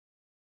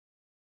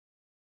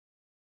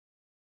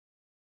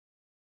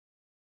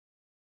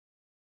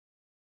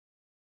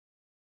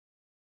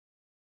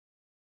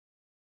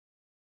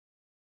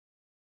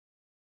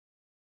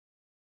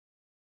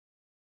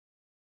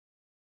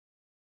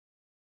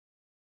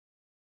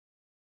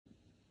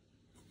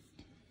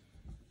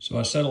So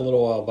I said a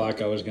little while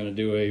back I was going to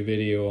do a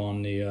video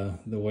on the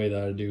way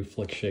that I do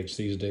flick shakes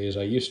these days.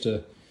 I used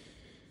to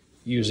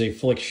use a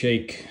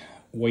Flickshake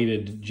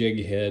weighted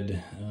jig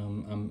head.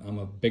 I'm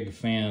a big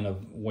fan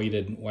of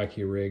weighted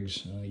Wacky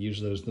rigs. I use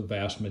those the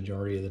vast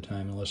majority of the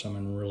time unless I'm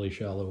in really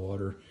shallow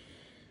water.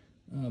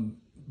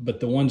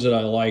 But the ones that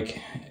I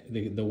like,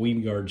 the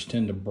weed guards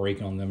tend to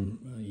break on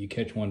them. You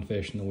catch one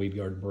fish and the weed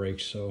guard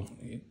breaks, so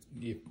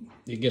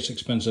it gets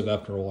expensive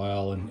after a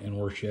while, and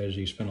worse yet is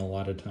you spend a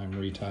lot of time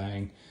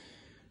retying.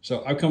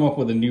 So I've come up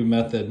with a new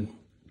method.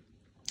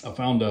 I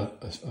found a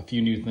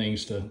few new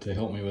things to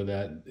help me with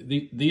that.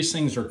 These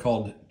things are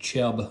called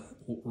Cheb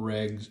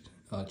rigs,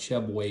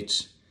 Cheb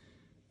weights.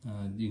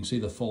 You can see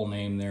the full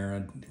name there.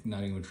 I'm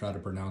not even try to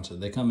pronounce it.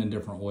 They come in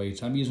different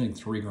weights. I'm using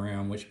 3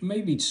 gram, which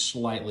may be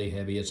slightly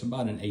heavy. It's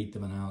about 1/8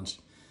 of an ounce.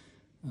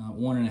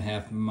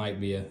 1.5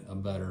 might be a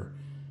better,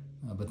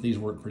 but these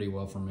work pretty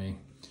well for me.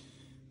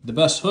 The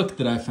best hook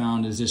that I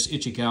found is this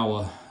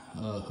Ichikawa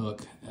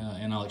hook,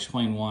 and I'll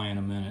explain why in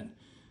a minute.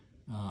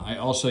 I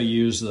also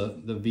use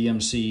the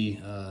VMC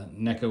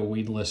Neko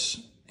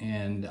weedless,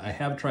 and I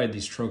have tried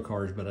these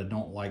trocars, but I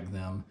don't like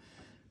them.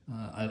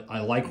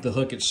 I like the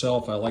hook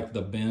itself. I like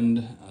the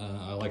bend.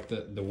 I like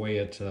the way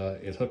it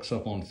hooks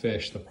up on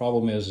fish. The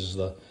problem is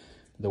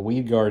the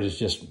weed guard is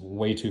just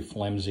way too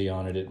flimsy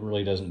on it. It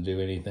really doesn't do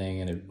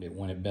anything, and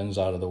when it bends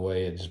out of the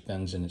way, it just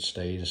bends and it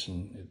stays,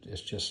 and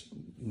it's just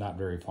not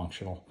very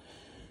functional.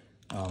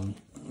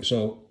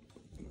 So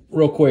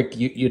real quick,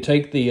 you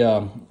take the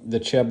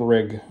Cheb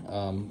rig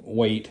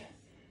weight,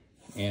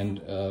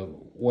 and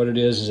what it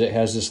is it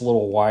has this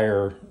little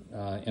wire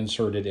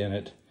inserted in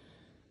it,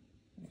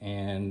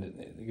 and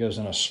it goes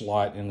in a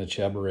slot in the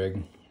Cheb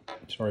rig.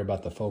 Sorry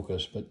about the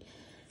focus, but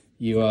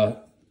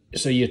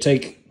so you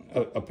take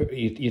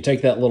you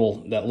take that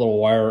little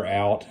wire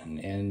out,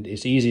 and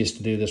it's easiest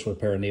to do this with a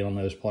pair of needle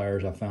nose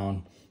pliers, I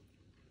found.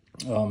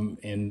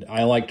 And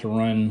I like to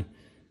run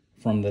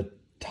from the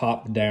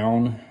top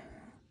down.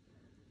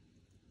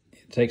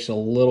 It takes a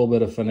little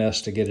bit of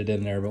finesse to get it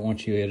in there, but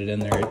once you get it in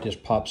there, it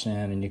just pops in,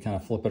 and you kind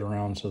of flip it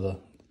around so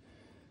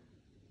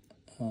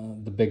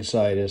the big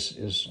side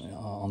is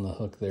on the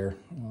hook there.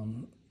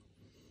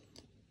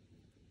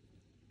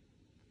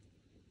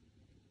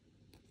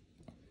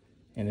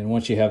 And then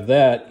once you have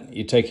that,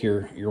 you take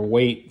your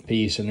weight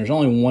piece, and there's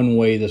only one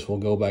way this will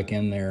go back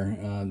in there.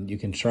 You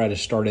can try to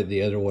start it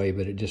the other way,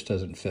 but it just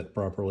doesn't fit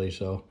properly,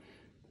 so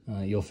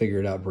you'll figure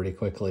it out pretty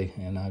quickly.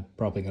 And I'm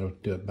probably going to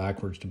do it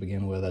backwards to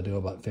begin with. I do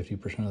about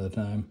 50% of the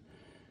time.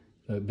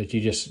 But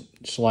you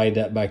just slide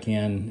that back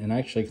in, and I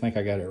actually think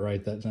I got it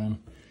right that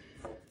time.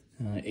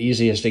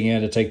 Easiest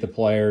again to take the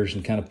pliers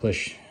and kind of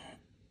push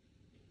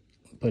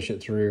it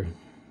through,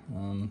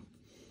 and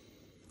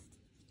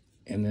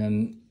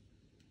then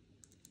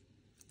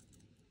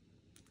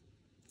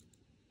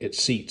it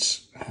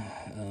seats.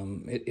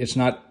 It's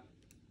not.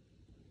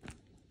 I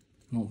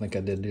don't think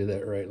I did do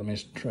that right. Let me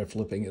try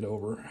flipping it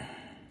over.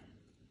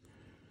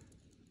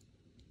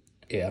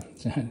 Yeah.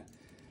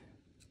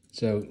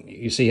 So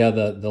you see how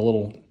the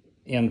little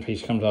end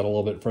piece comes out a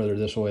little bit further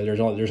this way. There's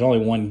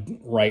only one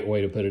right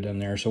way to put it in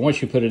there. So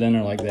once you put it in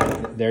there like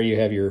that, there you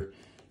have your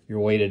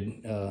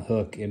weighted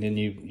hook, and then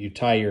you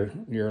tie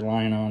your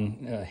line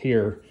on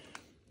here,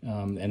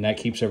 and that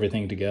keeps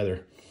everything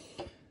together.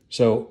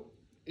 So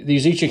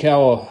these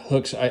Ichikawa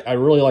hooks, I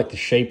really like the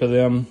shape of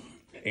them,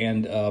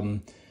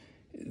 and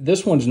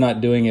this one's not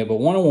doing it, but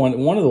one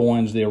of the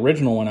ones, the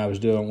original one I was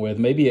doing with,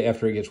 maybe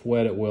after it gets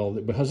wet it will,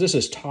 because this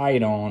is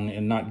tied on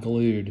and not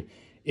glued,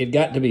 it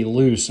got to be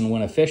loose, and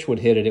when a fish would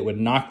hit it, it would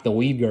knock the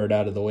weed guard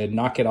out of the way, it'd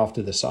knock it off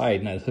to the side,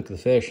 and I'd hook the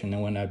fish, and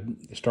then when I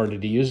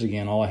started to use it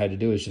again, all I had to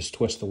do was just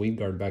twist the weed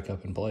guard back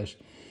up in place.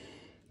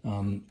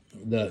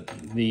 The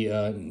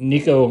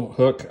Neko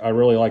hook, I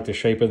really like the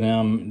shape of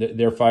them.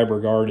 Their fiber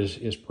guard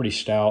is pretty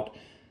stout.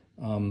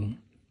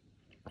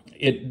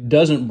 It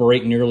doesn't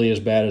break nearly as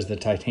bad as the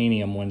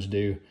titanium ones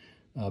do,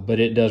 but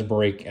it does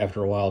break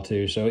after a while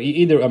too. So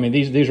either, I mean,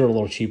 these are a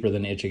little cheaper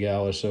than the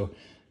Ichikawa, so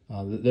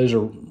those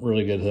are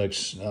really good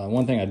hooks.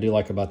 One thing I do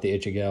like about the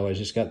Ichikawa is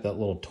it's got that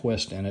little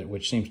twist in it,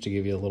 which seems to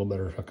give you a little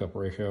better hookup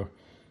ratio.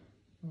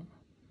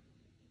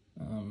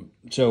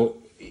 So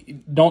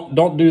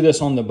don't do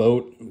this on the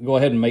boat. Go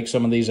ahead and make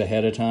some of these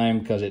ahead of time,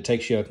 because it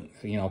takes you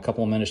a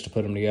couple of minutes to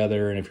put them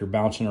together, and if you're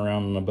bouncing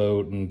around on the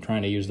boat and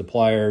trying to use the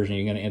pliers, and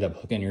you're going to end up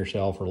hooking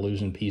yourself or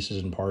losing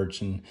pieces and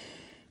parts. And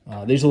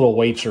these little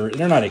weights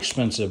they're not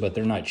expensive, but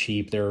they're not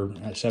cheap. They're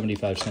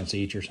 75 cents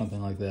each or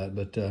something like that.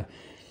 But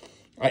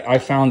I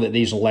found that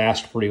these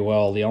last pretty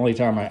well. The only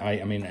time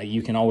I mean,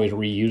 you can always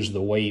reuse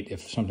the weight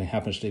if something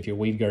happens if your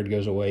weed guard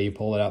goes away, you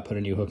pull it out, put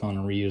a new hook on,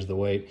 and reuse the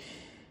weight.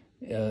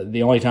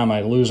 The only time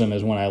I lose them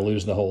is when I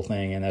lose the whole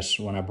thing, and that's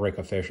when I break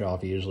a fish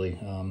off usually.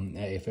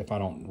 If I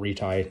don't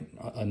retie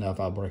enough,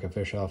 I'll break a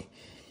fish off.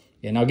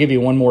 And I'll give you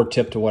one more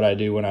tip to what I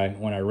do when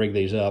I rig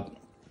these up.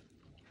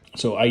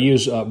 So I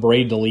use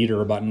braid to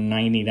leader about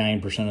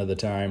 99% of the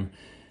time,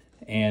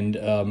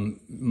 and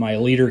my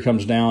leader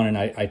comes down, and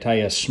I tie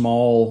a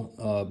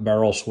small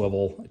barrel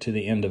swivel to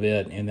the end of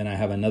it, and then I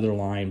have another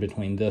line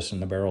between this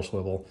and the barrel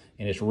swivel,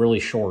 and it's really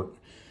short.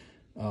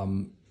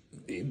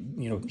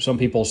 You know, some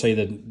people say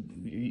that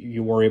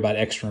you worry about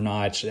extra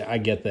knots. I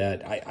get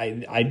that.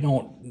 I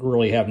don't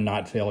really have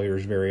knot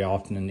failures very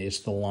often, and it's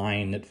the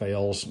line that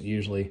fails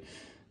usually.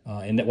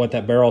 And what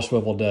that barrel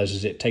swivel does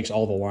is it takes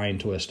all the line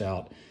twist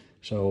out.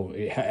 So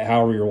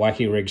however your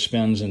wacky rig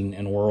spins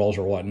and whirls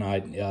or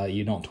whatnot,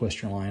 you don't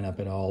twist your line up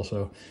at all.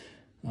 So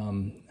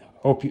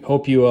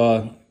hope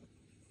you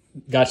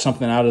got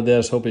something out of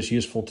this. Hope it's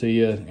useful to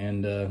you.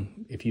 And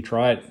if you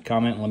try it,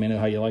 comment and let me know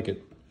how you like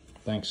it.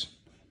 Thanks.